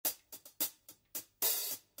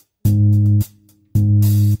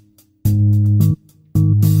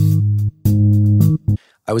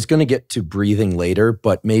I was going to get to breathing later,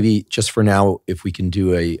 but maybe just for now, if we can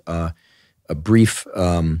do a brief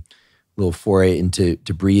little foray into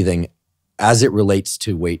breathing as it relates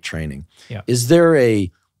to weight training. Yeah. Is there a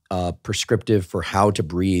prescriptive for how to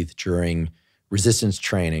breathe during resistance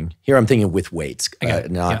training? Here I'm thinking with weights,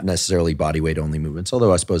 not necessarily body weight only movements,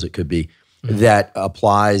 although I suppose it could be, that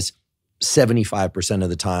applies 75% of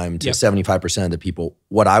the time to 75% of the people.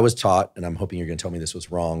 What I was taught, and I'm hoping you're going to tell me this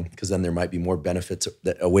was wrong, because then there might be more benefits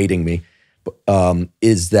that awaiting me,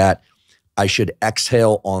 is that I should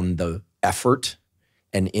exhale on the effort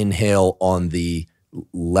and inhale on the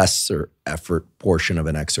lesser effort portion of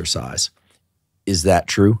an exercise. Is that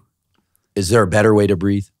true? Is there a better way to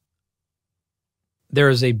breathe? There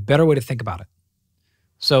is a better way to think about it.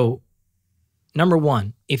 So, number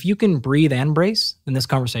one, if you can breathe and brace, then this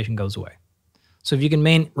conversation goes away. So if you can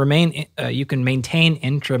you can maintain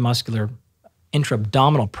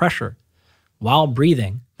intra-abdominal pressure while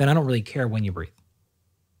breathing, then I don't really care when you breathe.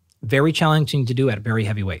 Very challenging to do at very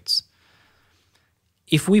heavy weights.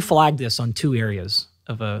 If we flag this on two areas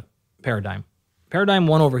of a paradigm, paradigm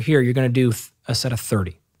one over here, you're going to do a set of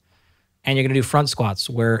 30. And you're going to do front squats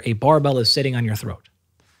where a barbell is sitting on your throat.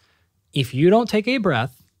 If you don't take a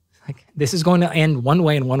breath, this is going to end one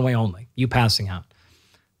way and one way only, you passing out.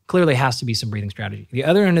 Clearly has to be some breathing strategy. The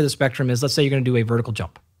other end of the spectrum is, let's say you're going to do a vertical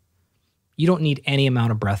jump. You don't need any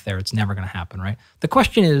amount of breath there. It's never going to happen, right? The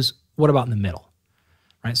question is, what about in the middle?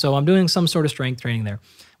 Right? So I'm doing some sort of strength training there.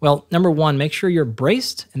 Well, number one, make sure you're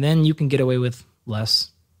braced, and then you can get away with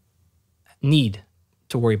less need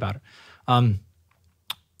to worry about it.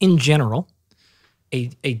 In general,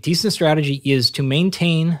 a decent strategy is to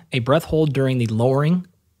maintain a breath hold during the lowering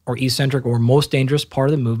or eccentric or most dangerous part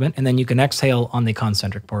of the movement, and then you can exhale on the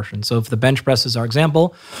concentric portion. So if the bench press is our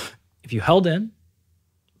example, if you held in,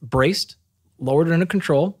 braced, lowered it under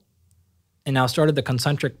control, and now started the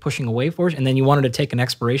concentric pushing away force, and then you wanted to take an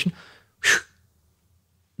expiration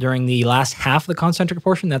during the last half of the concentric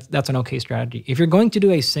portion, that's an okay strategy. If you're going to do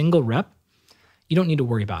a single rep, you don't need to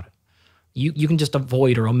worry about it. You can just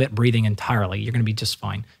avoid or omit breathing entirely. You're going to be just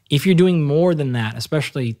fine. If you're doing more than that,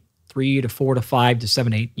 especially 3 to 4 to 5 to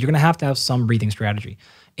 7 to 8, you're going to have some breathing strategy.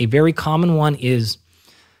 A very common one is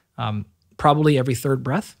probably every third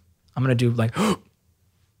breath. I'm going to do like,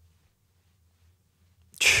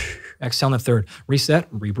 exhale on the third, reset,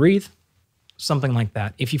 rebreathe, something like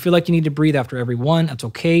that. If you feel like you need to breathe after every one, that's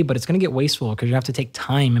okay, but it's going to get wasteful because you have to take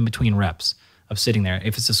time in between reps of sitting there.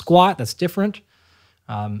 If it's a squat, that's different.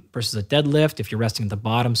 Versus a deadlift if you're resting at the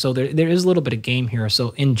bottom. So there is a little bit of game here. So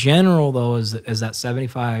in general, though, is that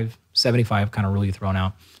 75 kind of rule you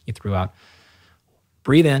threw out.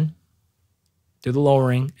 Breathe in, do the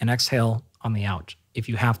lowering, and exhale on the out. If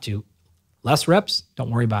you have to, less reps,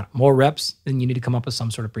 don't worry about it. More reps, then you need to come up with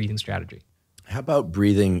some sort of breathing strategy. How about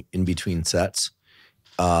breathing in between sets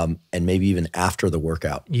and maybe even after the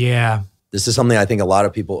workout? Yeah. This is something I think a lot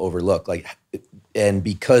of people overlook. And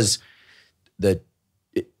because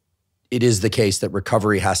it is the case that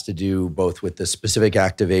recovery has to do both with the specific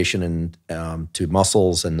activation and to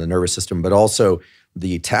muscles and the nervous system, but also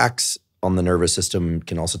the attacks on the nervous system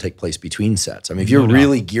can also take place between sets. I mean, if you're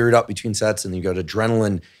really geared up between sets and you got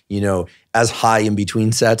adrenaline, as high in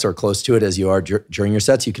between sets or close to it as you are during your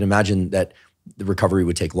sets, you can imagine that the recovery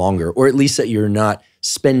would take longer, or at least that you're not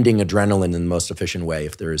spending adrenaline in the most efficient way,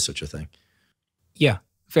 if there is such a thing. Yeah,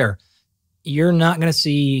 fair. You're not going to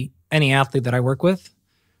see any athlete that I work with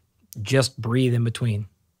just breathe in between.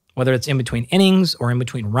 Whether it's in between innings or in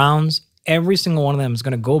between rounds, every single one of them is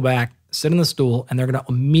going to go back, sit in the stool, and they're going to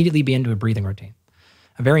immediately be into a breathing routine.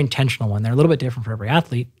 A very intentional one. They're a little bit different for every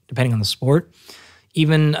athlete, depending on the sport.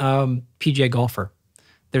 Even PGA golfer,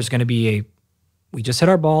 there's going to be we just hit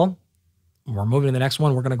our ball, we're moving to the next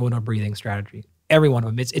one, we're going to go into a breathing strategy. Every one of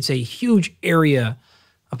them. It's a huge area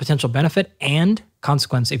of potential benefit and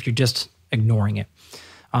consequence if you're just ignoring it.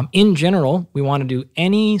 In general, we want to do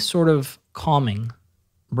any sort of calming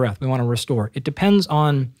breath. We want to restore. It depends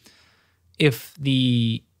on what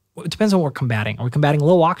we're combating. Are we combating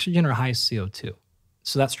low oxygen or high CO2?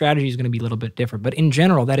 So that strategy is going to be a little bit different. But in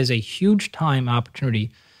general, that is a huge time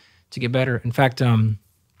opportunity to get better. In fact,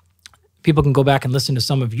 people can go back and listen to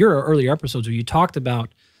some of your earlier episodes where you talked about,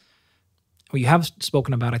 or you have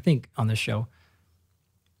spoken about, I think, on this show,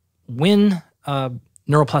 when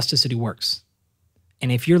neuroplasticity works.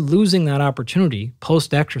 And if you're losing that opportunity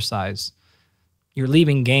post-exercise, you're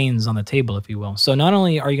leaving gains on the table, if you will. So not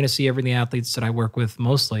only are you going to see every the athletes that I work with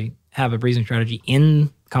mostly have a breathing strategy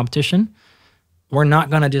in competition, we're not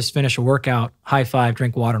going to just finish a workout, high five,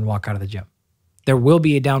 drink water, and walk out of the gym. There will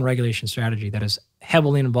be a down regulation strategy that is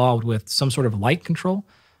heavily involved with some sort of light control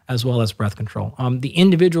as well as breath control. The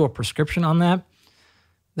individual prescription on that,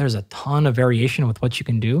 there's a ton of variation with what you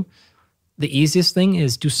can do. The easiest thing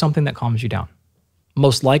is do something that calms you down.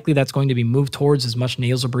 Most likely that's going to be move towards as much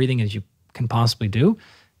nasal breathing as you can possibly do.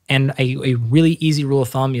 And a really easy rule of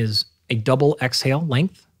thumb is a double exhale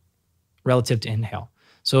length relative to inhale.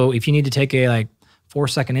 So if you need to take a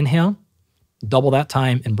 4-second inhale, double that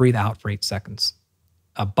time and breathe out for 8 seconds.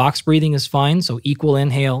 Box breathing is fine. So equal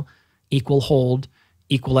inhale, equal hold,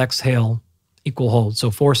 equal exhale, equal hold.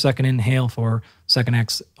 So 4-second inhale,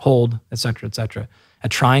 4-second hold, et cetera, et cetera. A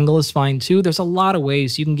triangle is fine too. There's a lot of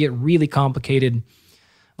ways you can get really complicated,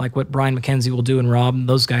 like what Brian McKenzie will do and Rob.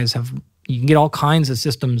 Those guys have, you can get all kinds of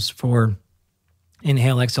systems for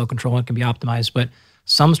inhale, exhale control. It can be optimized, but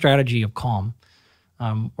some strategy of calm.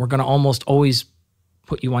 We're going to almost always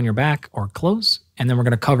put you on your back or close, and then we're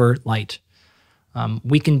going to cover light.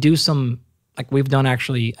 We can do some, like we've done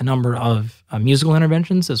actually a number of musical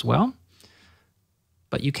interventions as well,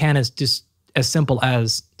 but you can just as simple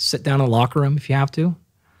as sit down in the locker room if you have to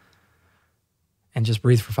and just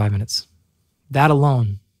breathe for 5 minutes. That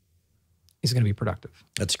alone is going to be productive.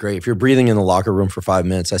 That's great. If you're breathing in the locker room for 5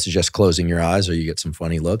 minutes, I suggest closing your eyes or you get some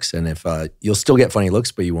funny looks. And if you'll still get funny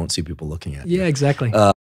looks, but you won't see people looking at you. Yeah, exactly.